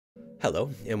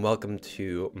Hello, and welcome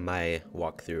to my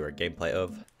walkthrough or gameplay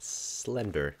of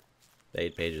Slender, the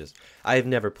 8 pages. I've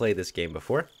never played this game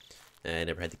before, and I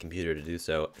never had the computer to do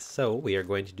so, so we are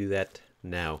going to do that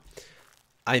now.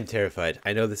 I'm terrified.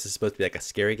 I know this is supposed to be like a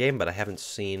scary game, but I haven't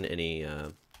seen any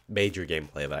major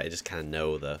gameplay of it. I just kind of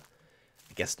know I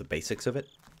guess the basics of it.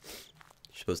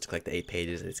 You're supposed to collect the 8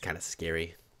 pages, and it's kind of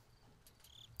scary.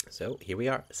 So, here we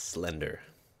are, Slender.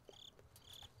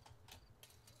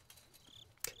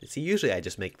 See, usually I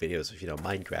just make videos of,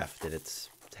 Minecraft, and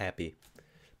it's happy.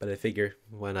 But I figure,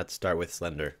 why not start with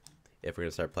Slender, if we're going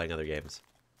to start playing other games.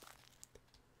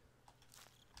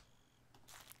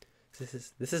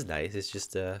 This is nice. It's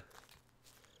just a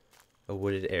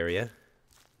wooded area.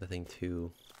 Nothing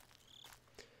too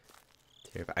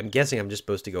terrifying. I'm guessing I'm just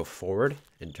supposed to go forward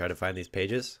and try to find these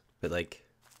pages. But, like,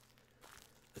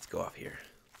 let's go off here.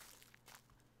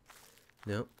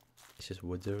 No, it's just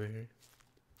woods over here.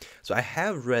 So I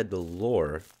have read the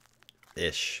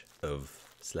lore-ish of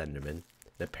Slenderman, and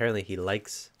apparently he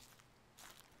likes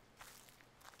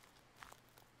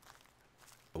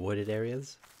wooded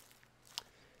areas,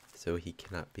 so he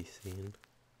cannot be seen.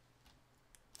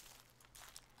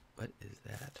 What is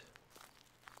that?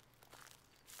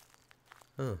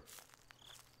 Oh.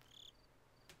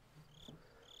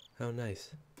 How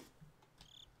nice.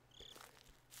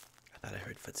 I thought I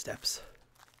heard footsteps.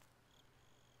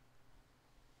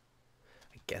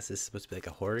 Guess this is supposed to be like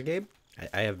a horror game?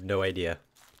 I have no idea.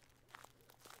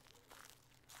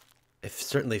 It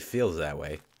certainly feels that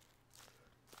way.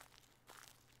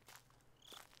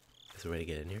 Is there a way to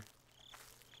get in here?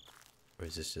 Or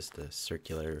is this just a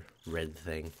circular red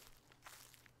thing?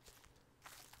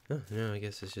 Oh, no, I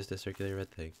guess it's just a circular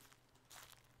red thing.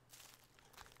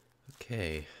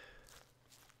 Okay.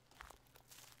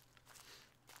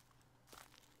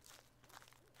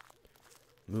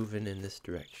 Moving in this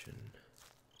direction.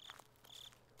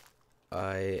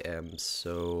 I am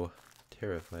so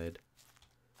terrified.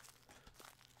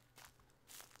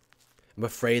 I'm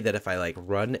afraid that if I like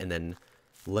run and then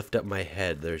lift up my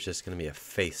head, there's just gonna be a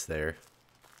face there.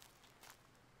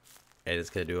 And it's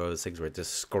gonna do all those things where it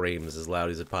just screams as loud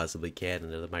as it possibly can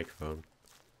into the microphone.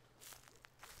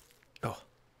 Oh,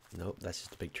 nope, that's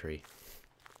just a big tree.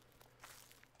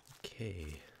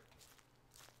 Okay.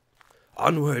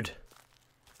 Onward!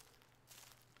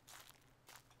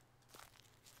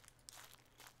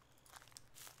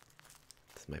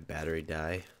 Does my battery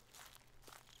die?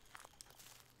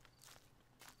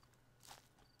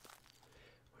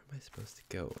 Where am I supposed to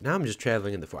go? Now I'm just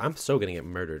traveling in the forest. I'm so gonna get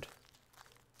murdered.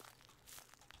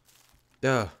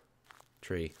 Ugh.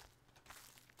 Tree.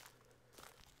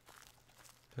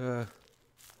 Uh-oh.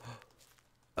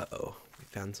 We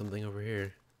found something over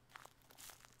here.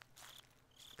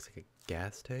 Looks like a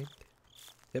gas tank.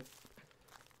 Yep.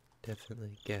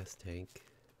 Definitely a gas tank.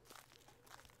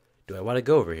 Do I want to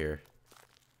go over here?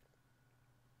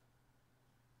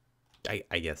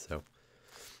 I guess so.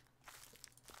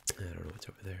 I don't know what's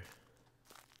over there.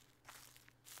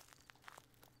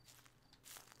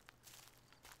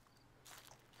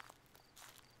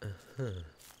 Uh-huh.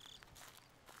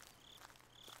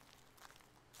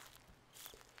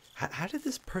 How did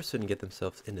this person get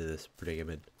themselves into this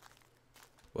predicament?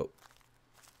 Whoa.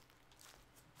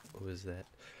 What was that?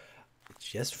 It's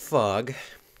just fog.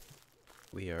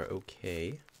 We are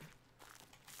okay.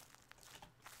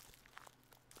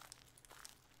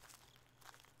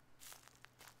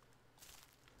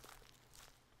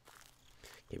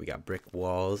 Okay, we got brick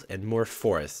walls and more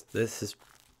forest. This is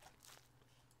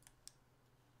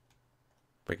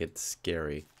freaking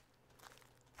scary.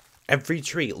 Every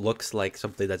tree looks like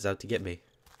something that's out to get me.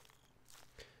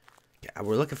 Yeah,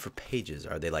 we're looking for pages.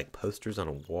 Are they like posters on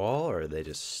a wall, or are they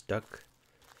just stuck?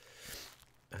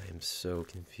 I am so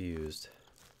confused.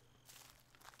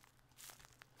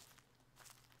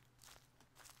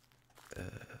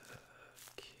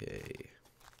 Okay.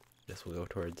 Guess we'll go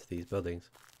towards these buildings.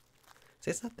 See,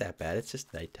 it's not that bad. It's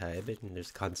just nighttime, and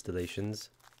there's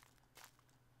constellations.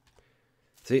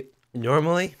 See,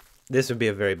 normally, this would be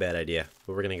a very bad idea,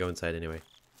 but we're gonna go inside anyway.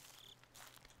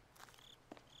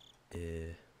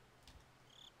 I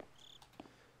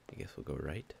guess we'll go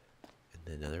right, and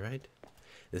then another right.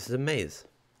 This is a maze.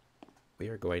 We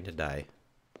are going to die.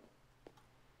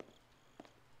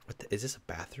 Is this a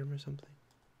bathroom or something?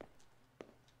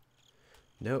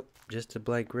 Nope, just a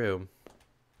blank room.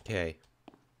 Okay.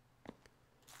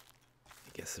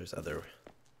 I guess there's other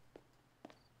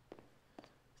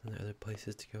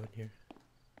places to go in here.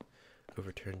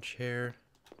 Overturned chair.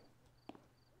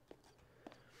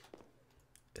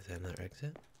 Is that another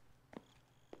exit?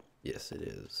 Yes, it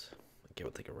is. Okay,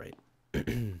 we'll take a right.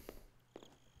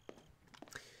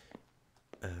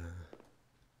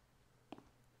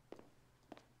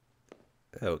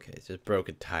 Okay, it's just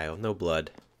broken tile. No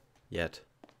blood. Yet.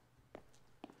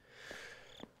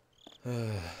 What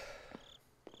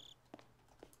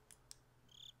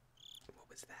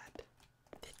was that?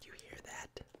 Did you hear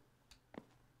that?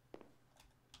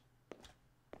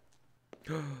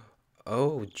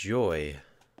 Oh, joy.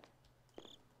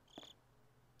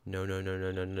 No, no, no,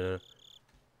 no, no, no.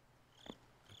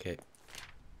 Okay.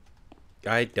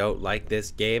 I don't like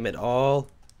this game at all.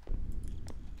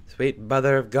 Sweet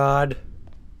mother of God.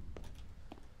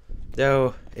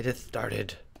 No, it has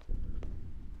started.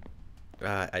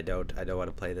 I don't want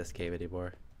to play this game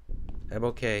anymore. I'm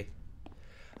okay.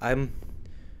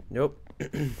 Nope.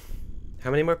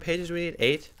 How many more pages do we need?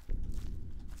 8?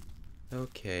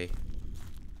 Okay.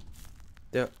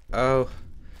 Oh,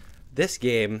 this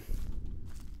game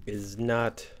is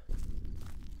not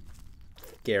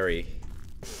scary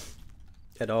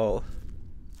at all.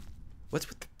 What's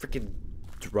with the freaking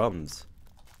drums?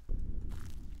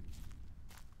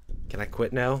 Can I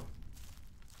quit now?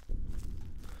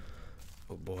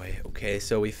 Oh boy. Okay,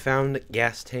 so we found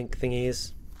gas tank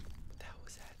thingies. What the hell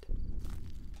was that?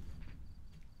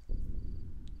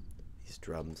 These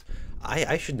drums.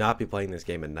 I should not be playing this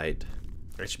game at night.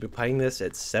 I should be playing this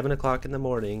at 7 o'clock in the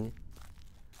morning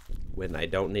when I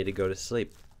don't need to go to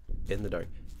sleep in the dark.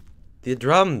 The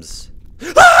drums!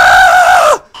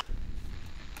 Ah!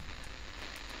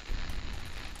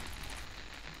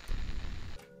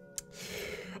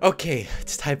 Okay,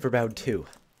 it's time for round 2.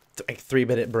 It's like a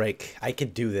 3-minute break. I can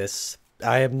do this.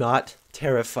 I am not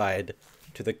terrified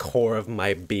to the core of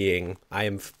my being. I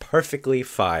am perfectly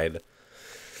fine.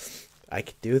 I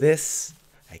can do this.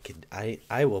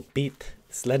 I will beat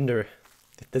Slender.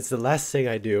 That's the last thing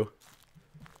I do.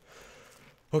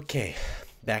 Okay,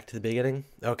 back to the beginning.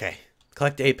 Okay,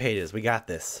 collect 8 pages. We got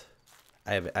this.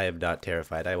 I am not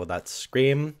terrified. I will not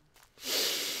scream.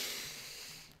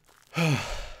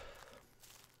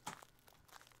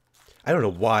 I don't know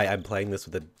why I'm playing this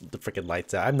with the freaking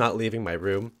lights out. I'm not leaving my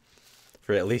room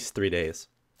for at least 3 days.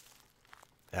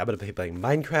 I'm gonna be playing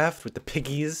Minecraft with the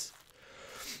piggies.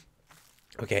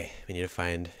 Okay, we need to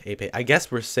find 8 pages. I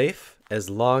guess we're safe as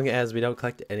long as we don't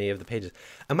collect any of the pages.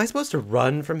 Am I supposed to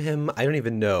run from him? I don't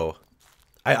even know.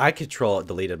 I control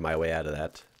deleted my way out of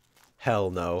that. Hell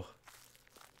no.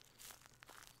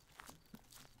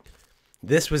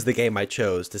 This was the game I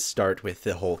chose to start with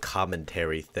the whole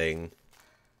commentary thing.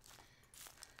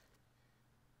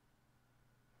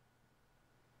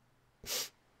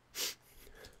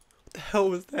 What the hell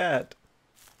was that?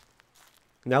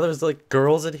 Now there's like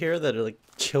girls in here that are like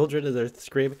children and they're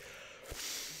screaming.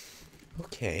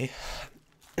 Okay.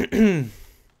 Can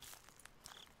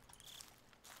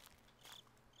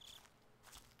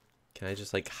I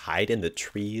just like hide in the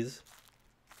trees?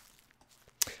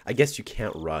 I guess you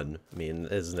can't run. I mean,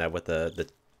 isn't that what the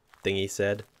thingy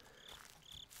said?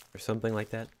 Or something like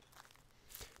that?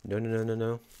 No, no, no, no,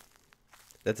 no.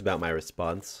 That's about my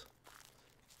response.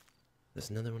 There's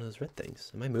another one of those red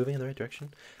things. Am I moving in the right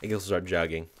direction? I guess we'll start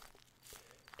jogging.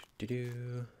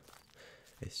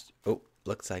 Oh,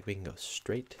 looks like we can go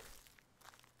straight.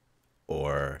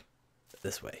 Or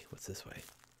this way. What's this way?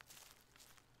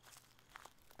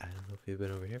 I don't know if you've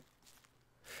been over here.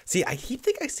 See, I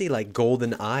think I see like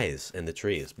golden eyes in the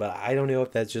trees, but I don't know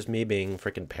if that's just me being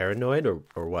freaking paranoid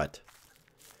or what.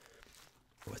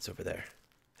 What's over there?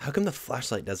 How come the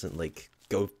flashlight doesn't like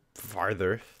go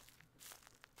farther?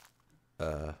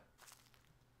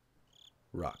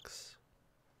 Rocks.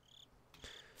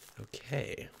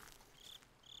 Okay.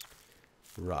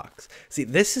 Rocks. See,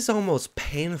 this is almost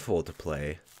painful to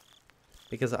play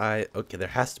because okay, there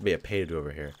has to be a page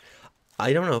over here.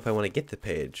 I don't know if I want to get the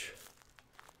page.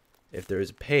 If there is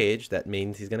a page, that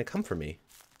means he's going to come for me.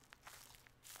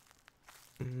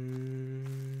 I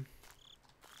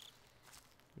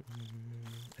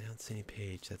don't see any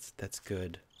page. That's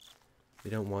good. We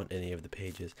don't want any of the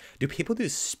pages. Do people do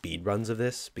speed runs of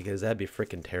this? Because that'd be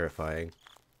freaking terrifying.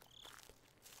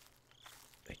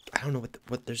 Like, I don't know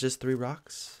what there's just 3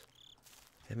 rocks?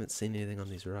 I haven't seen anything on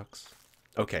these rocks.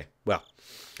 Okay, well,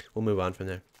 we'll move on from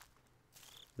there.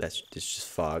 It's just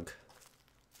fog.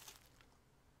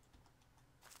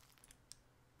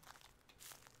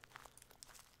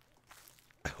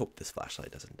 I hope this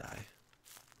flashlight doesn't die.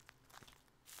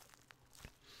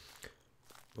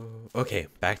 Okay,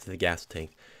 back to the gas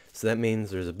tank. So that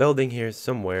means there's a building here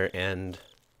somewhere, and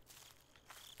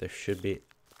there should be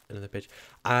another page.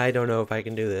 I don't know if I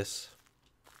can do this.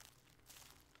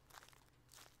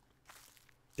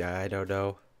 I don't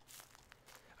know.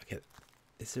 Okay,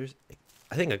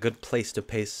 I think a good place to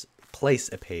place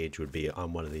a page would be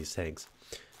on one of these tanks.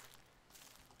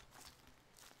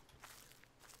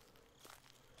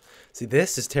 See,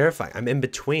 this is terrifying. I'm in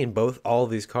between all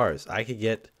these cars. I could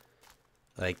get,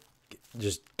 like,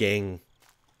 just gang.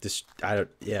 Just I don't.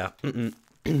 Yeah.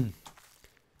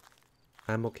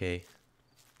 I'm okay.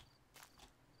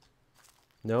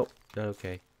 Nope, not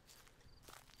okay.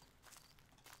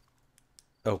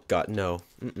 Oh God, no.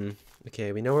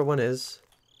 Okay, we know where one is.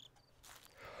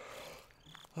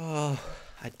 Oh,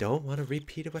 I don't want to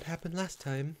repeat what happened last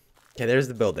time. Okay, there's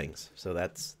the buildings. So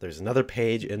there's another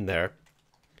page in there.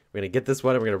 We're gonna get this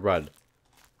one and we're gonna run.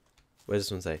 What does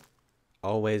this one say?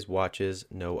 Always watches,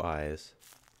 no eyes.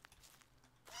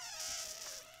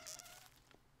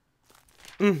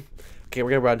 Okay, we're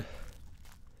gonna run.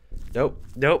 Nope,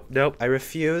 nope, nope. I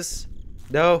refuse.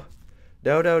 No.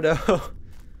 No, no, no.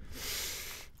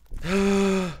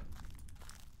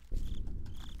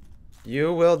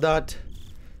 You will not.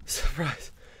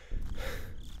 Surprise.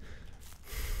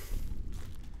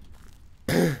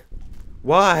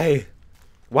 Why?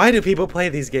 Why do people play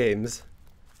these games?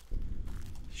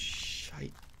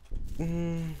 Shite.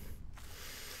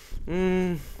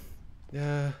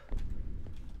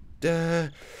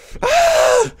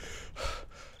 Ah!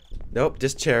 Nope,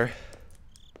 just chair.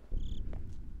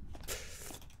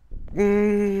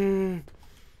 9.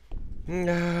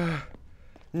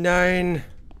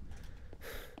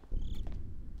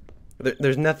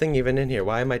 There's nothing even in here.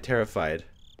 Why am I terrified?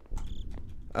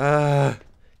 Can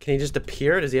he just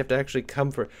appear? Does he have to actually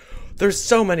come for... There's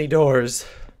so many doors.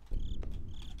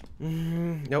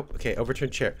 Nope. Okay,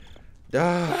 overturn chair.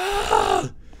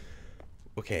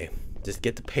 Okay, just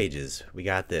get the pages. We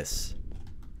got this.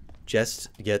 Just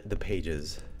get the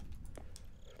pages.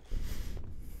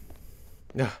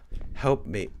 Help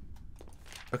me.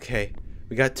 Okay,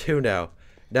 we got 2 now.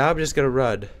 Now I'm just gonna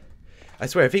run. I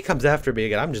swear, if he comes after me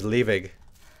again, I'm just leaving.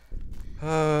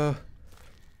 Why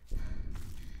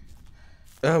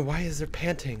is there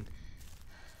panting?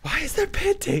 Why is there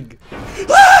panting?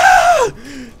 Ah!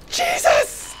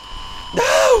 Jesus!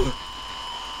 No!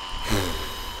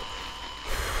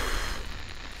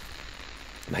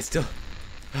 Am I still...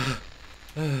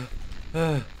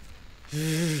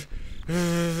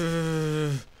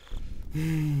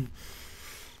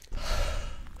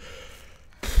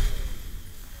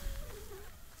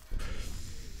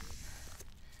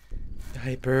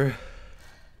 Hyper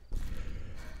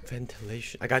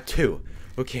ventilation. I got 2.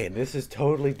 Okay, this is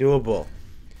totally doable.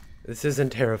 This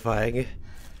isn't terrifying.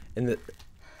 And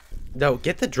no,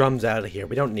 get the drums out of here.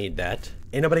 We don't need that.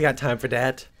 Ain't nobody got time for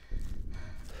that.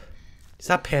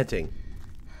 Stop panting.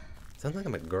 Sounds like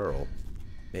I'm a girl.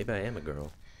 Maybe I am a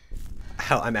girl.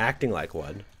 Hell, I'm acting like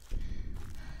one.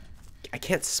 I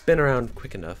can't spin around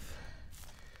quick enough.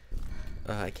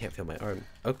 I can't feel my arm.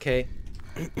 Okay.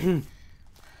 Where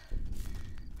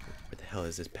the hell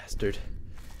is this bastard?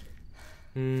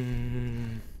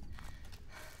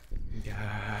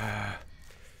 Yeah.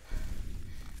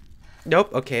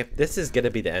 Nope. Okay, this is gonna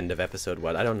be the end of episode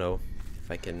 1. I don't know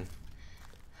if I can.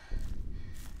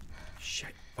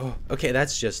 Shit. Oh, okay.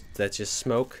 That's just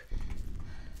smoke.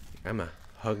 I'ma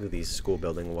hug these school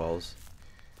building walls.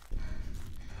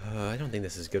 I don't think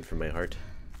this is good for my heart.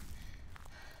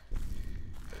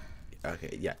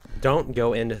 Okay, yeah. Don't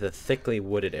go into the thickly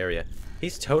wooded area.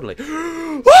 He's totally...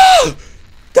 Ah!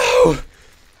 No!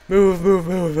 Move, move,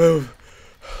 move, move.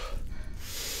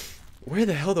 Where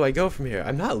the hell do I go from here?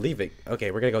 I'm not leaving.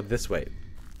 Okay, we're gonna go this way.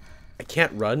 I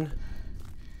can't run.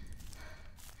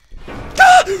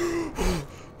 Ah!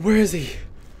 Where is he?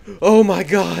 Oh my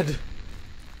god.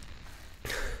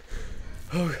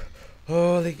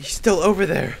 Oh, he's still over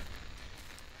there.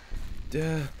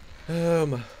 Oh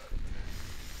my.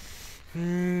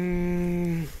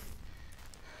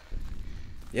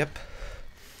 Yep.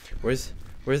 Where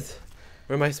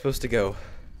am I supposed to go?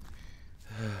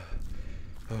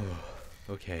 Oh,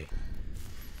 okay.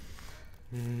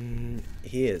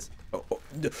 He is. Oh.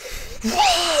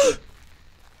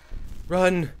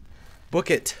 Run! Book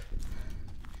it!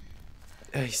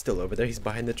 He's still over there. He's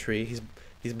behind the tree. He's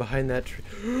behind that tree.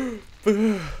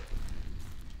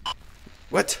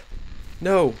 What?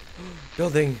 No!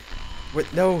 Building!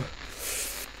 What? No!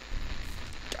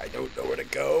 I don't know where to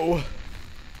go.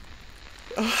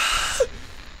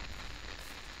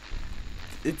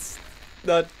 It's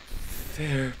not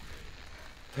fair.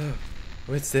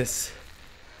 What's this?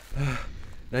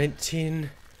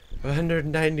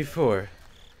 194.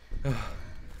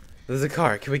 There's a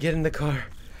car. Can we get in the car?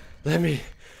 Let me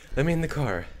in the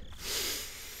car.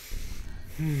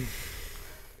 Okay.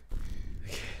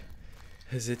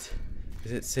 Is it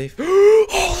safe?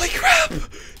 Holy crap!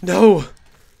 No!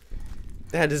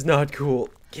 That is not cool.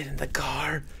 Get in the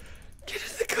car. Get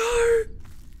in the car.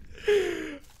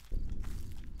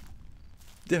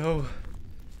 No.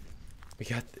 We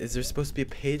got, is there supposed to be a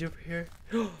page over here?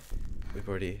 We've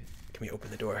already, can we open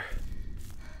the door?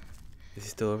 Is he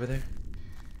still over there?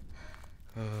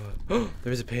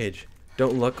 There's a page.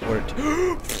 Don't look or...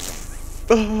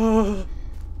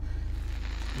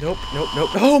 Nope, nope, nope.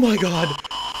 Oh my god!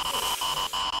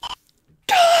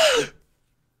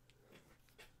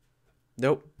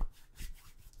 Nope.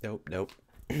 Nope, nope.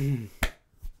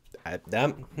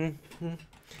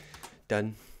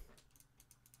 Done.